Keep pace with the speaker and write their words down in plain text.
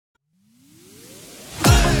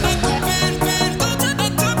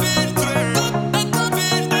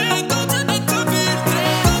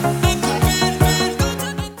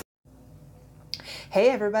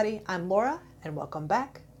everybody, I'm Laura and welcome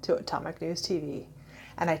back to Atomic News TV.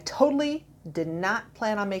 And I totally did not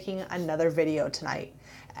plan on making another video tonight.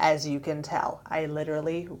 As you can tell, I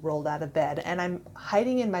literally rolled out of bed and I'm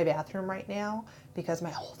hiding in my bathroom right now because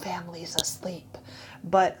my whole family's asleep.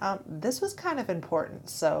 But this was kind of important,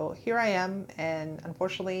 so here I am, and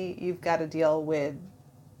unfortunately you've got to deal with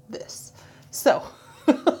this. So,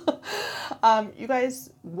 you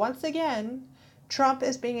guys, once again, Trump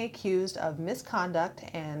is being accused of misconduct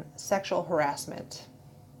and sexual harassment.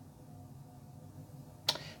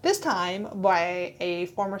 This time by a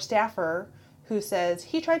former staffer who says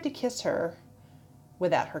he tried to kiss her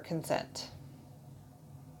without her consent.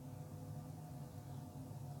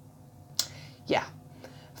 Yeah,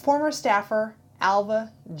 former staffer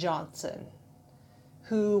Alva Johnson,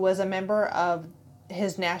 who was a member of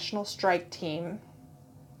his national strike team,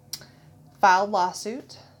 filed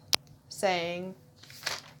lawsuit saying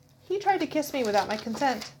he tried to kiss me without my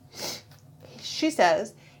consent. She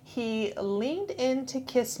says he leaned in to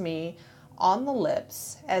kiss me on the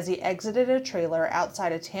lips as he exited a trailer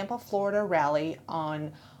outside a Tampa, Florida rally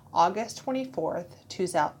on August 24th,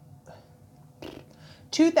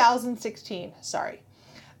 2016.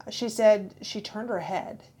 She said she turned her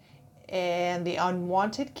head and the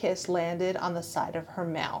unwanted kiss landed on the side of her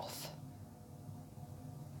mouth.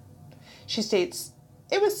 She states,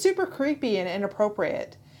 "It was super creepy and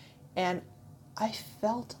inappropriate, and I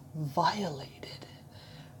felt violated."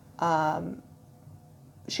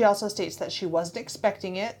 She also states that she wasn't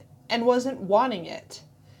expecting it and wasn't wanting it.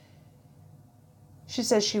 She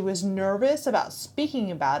says she was nervous about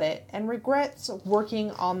speaking about it and regrets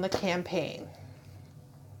working on the campaign.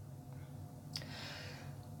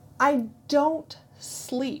 "I don't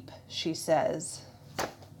sleep," she says.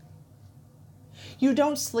 You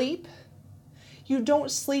don't sleep? You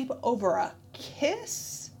don't sleep over a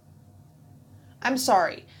kiss? I'm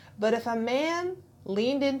sorry, but if a man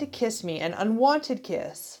leaned in to kiss me, an unwanted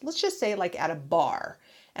kiss, let's just say like at a bar,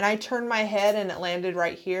 and I turned my head and it landed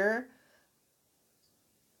right here,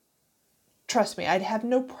 trust me, I'd have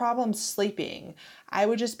no problem sleeping. I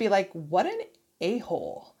would just be like, what an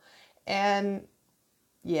a-hole. And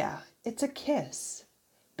yeah, it's a kiss.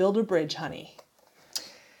 Build a bridge, honey.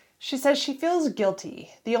 She says she feels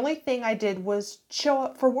guilty. "The only thing I did was show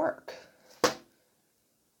up for work."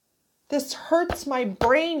 This hurts my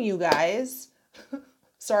brain, you guys.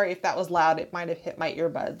 Sorry if that was loud. It might have hit my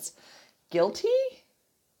earbuds. Guilty?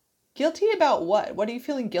 Guilty about what? What are you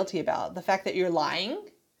feeling guilty about? The fact that you're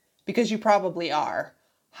lying? Because you probably are.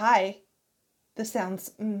 Hi. This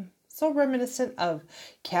sounds so reminiscent of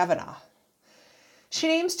Kavanaugh. She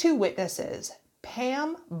names two witnesses,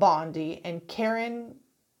 Pam Bondi and Karen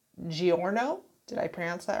Giorno. Did I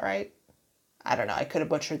pronounce that right? I don't know. I could have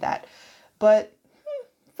butchered that. But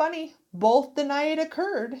funny, both deny it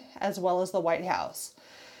occurred, as well as the White House.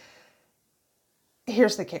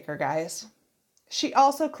 Here's the kicker, guys. She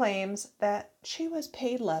also claims that she was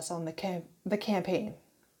paid less on the campaign.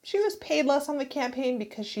 She was paid less on the campaign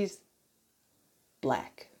because she's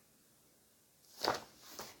black.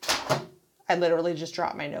 I literally just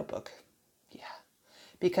dropped my notebook. Yeah.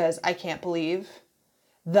 Because I can't believe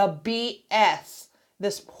the BS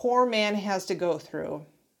this poor man has to go through.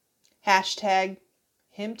 Hashtag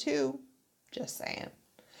him too. Just saying.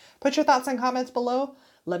 Put your thoughts and comments below.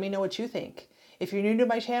 Let me know what you think. If you're new to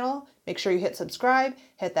my channel, make sure you hit subscribe,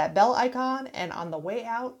 hit that bell icon, and on the way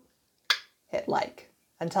out, hit like.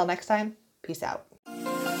 Until next time, peace out.